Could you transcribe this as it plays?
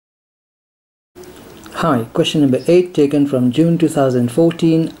Hi, question number 8 taken from June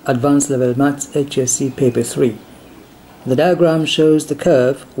 2014 Advanced Level Maths HSC Paper 3. The diagram shows the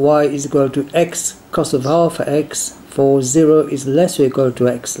curve y is equal to x cos of half x for 0 is less or equal to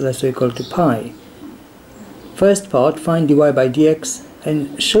x less or equal to pi. First part, find dy by dx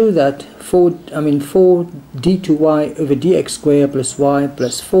and show that 4 d2y over dx squared plus y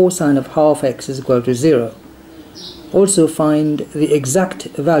plus 4 sine of half x is equal to 0. Also find the exact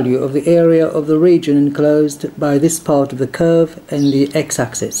value of the area of the region enclosed by this part of the curve and the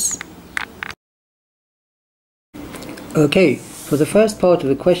x-axis. Okay, for the first part of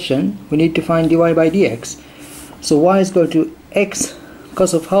the question, we need to find dy by dx. So y is equal to x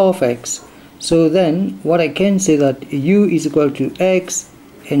cos of half x. So then what I can say that u is equal to x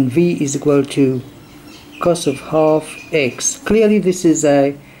and v is equal to cos of half x. Clearly this is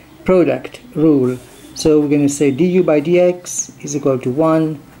a product rule. So we're going to say du by dx is equal to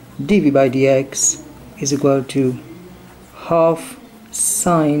 1, dv by dx is equal to half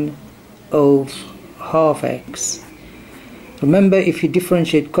sine of half x. Remember, if you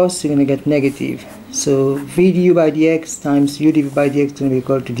differentiate cos, you're going to get negative. So v du by dx times u dv by dx is going to be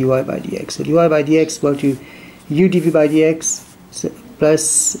equal to dy by dx. So dy by dx is equal to u dv by dx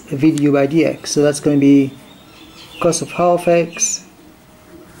plus v du by dx. So that's going to be cos of half x.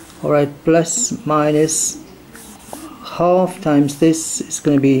 Alright, plus minus half times this is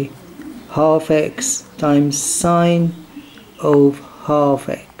going to be half x times sine of half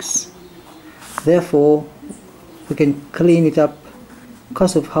x. Therefore, we can clean it up.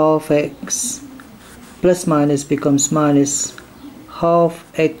 Cos of half x plus minus becomes minus half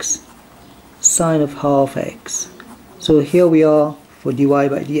x sine of half x. So here we are for dy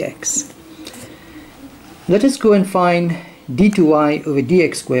by dx. Let us go and find d2y over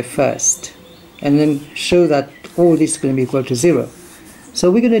dx squared first, and then show that all this is going to be equal to 0. So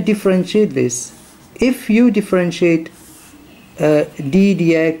we're going to differentiate this. If you differentiate d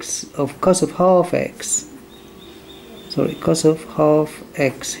dx of cos of half x, cos of half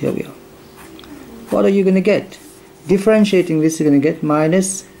x, here we are, what are you going to get? Differentiating this, you're going to get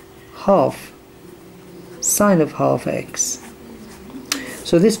minus half sine of half x.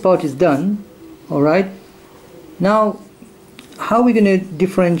 So this part is done. Alright, now how are we going to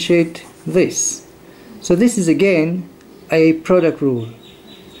differentiate this? So this is again a product rule,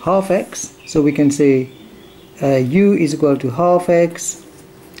 half x, so we can say u is equal to half x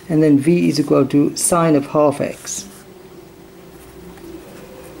and then v is equal to sine of half x.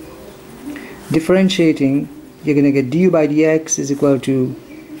 Differentiating, you're going to get du by dx is equal to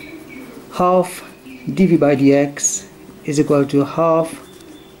half dv by dx is equal to half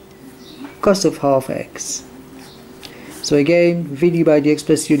cos of half x. So again, v du by dx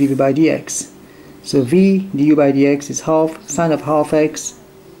plus u dv by dx. So v du by dx is half sine of half x,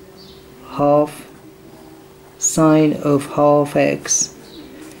 half sine of half x,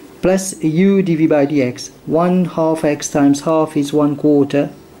 plus u dv by dx. 1 half x times half is 1/4.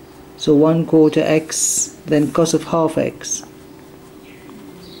 So 1/4 x, then cos of half x.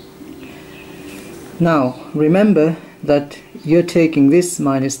 Now remember that you're taking this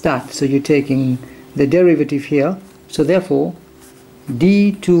minus that, so you're taking the derivative here. So therefore,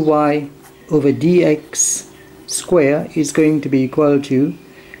 d2y over dx square is going to be equal to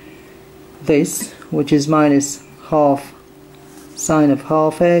this, which is minus half sine of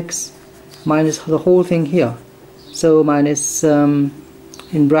half x minus the whole thing here. So minus,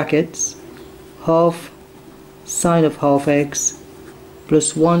 in brackets, half sine of half x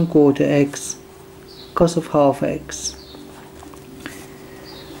plus 1/4 x cos of half x.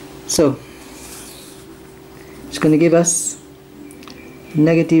 So it's going to give us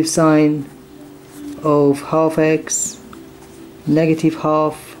negative sine of half x, negative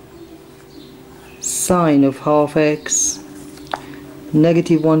half sine of half x,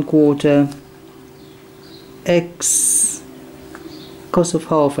 negative 1/4 x cos of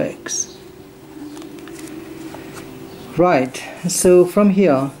half x. Right, so from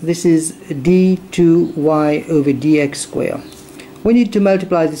here this is d2y over dx square. We need to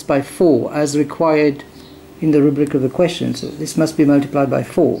multiply this by 4 as required in the rubric of the question, so this must be multiplied by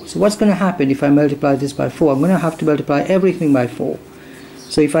 4. So what's going to happen if I multiply this by 4? I'm going to have to multiply everything by 4.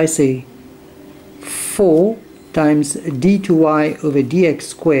 So if I say 4 times d2y over dx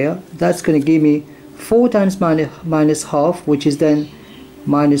square, that's going to give me 4 times minus half, which is then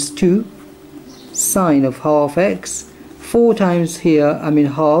minus 2 sine of half x. 4 times here,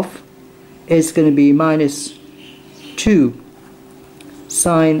 half, is going to be minus 2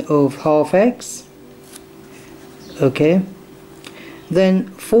 sine of half x. Okay, then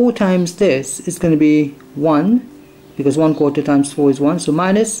 4 times this is going to be 1, because 1/4 times 4 is 1, so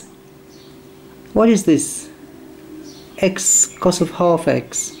minus what is this? X cos of half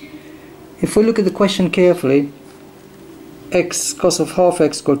x. If we look at the question carefully, x cos of half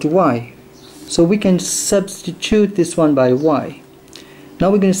x equal to y. So we can substitute this one by y. Now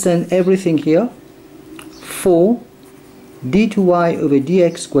we're going to send everything here. 4 d2y over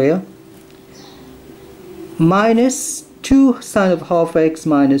dx square minus 2 sine of half x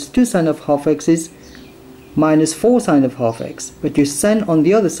minus 2 sine of half x is minus 4 sine of half x. But your sine on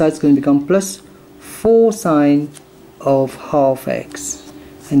the other side is going to become plus 4 sine of half x.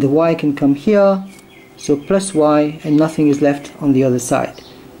 And the y can come here. So plus y, and nothing is left on the other side.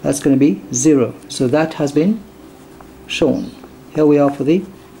 That's going to be 0. So that has been shown. Here we are for the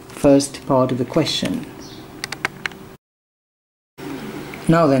first part of the question.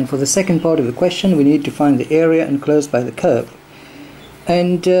 Now then, for the second part of the question, we need to find the area enclosed by the curve.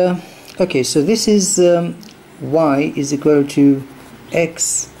 And okay, so this is y is equal to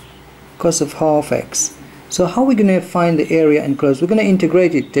x cos of half x. So how are we going to find the area enclosed? We're going to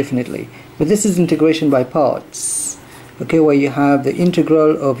integrate it definitely, but this is integration by parts. Okay, where you have the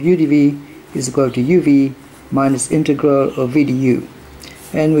integral of u dv is equal to uv minus integral of v du,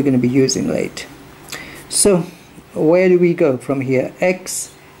 and we're going to be using late. So where do we go from here?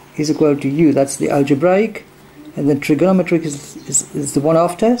 X is equal to u, that's the algebraic, and then trigonometric is the one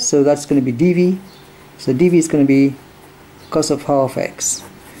after, so that's going to be dv. So dv is going to be cos of half x.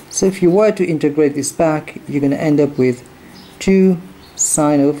 So if you were to integrate this back, you're going to end up with 2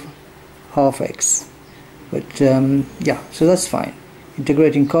 sine of half x. But yeah, so that's fine.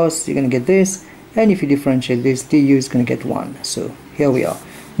 Integrating cos, you're going to get this, and if you differentiate this, du is going to get 1. So here we are.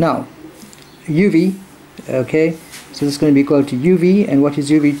 Now uv, okay, so this is going to be equal to uv, and what is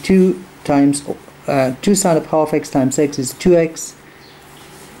uv? 2 times 2 sine of half x times x is 2x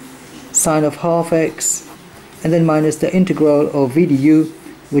sine of half x, and then minus the integral of v du,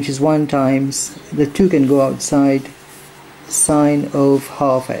 which is 1 times, the 2 can go outside, sine of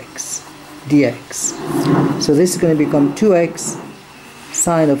half x dx. So this is going to become 2x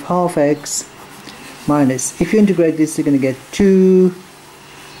sine of half x minus, if you integrate this, you're going to get 2,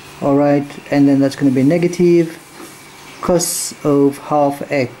 alright, and then that's going to be negative cos of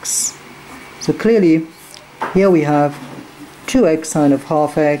half x. So clearly here we have 2x sine of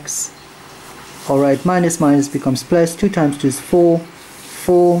half x, alright, minus minus becomes plus, 2 times 2 is 4,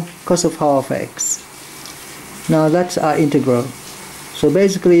 4 cos of half x. Now that's our integral. So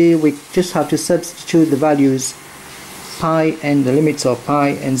basically we just have to substitute the values pi and the limits of pi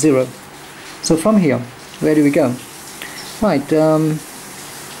and 0. So from here, where do we go? Right,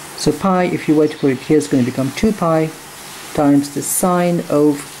 so pi, if you were to put it here, is going to become 2 pi times the sine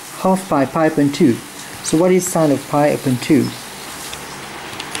of half pi, pi upon 2. So what is sine of pi upon 2?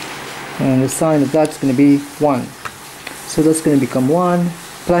 And the sine of that's going to be 1. So that's going to become 1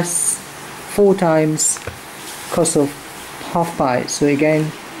 plus 4 times cos of half pi. So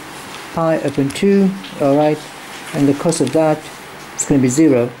again, pi upon 2, alright, and the cos of that is going to be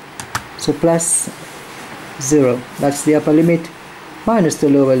 0. So plus 0, that's the upper limit, minus the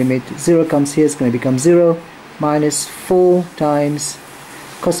lower limit. 0 comes here, it's going to become 0, minus 4 times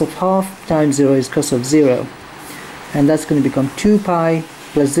cos of half times 0 is cos of 0. And that's going to become 2 pi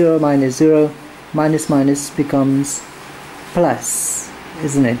plus 0 minus 0, minus minus becomes plus,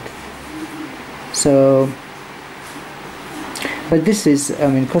 isn't it? So, but this is, I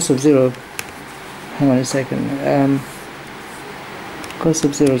mean, cos of 0, hang on a second, cos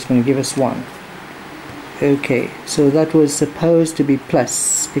of 0 is going to give us 1. Okay, so that was supposed to be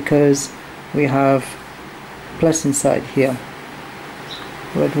plus because we have plus inside here.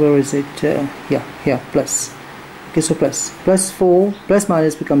 But where is it? Yeah, here, plus. Okay, so plus 4, plus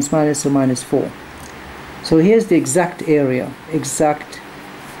minus becomes minus, so minus 4. So here's the exact area.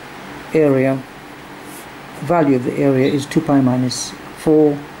 Value of the area is 2 pi minus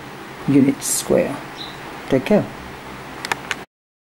 4 units square. Take care.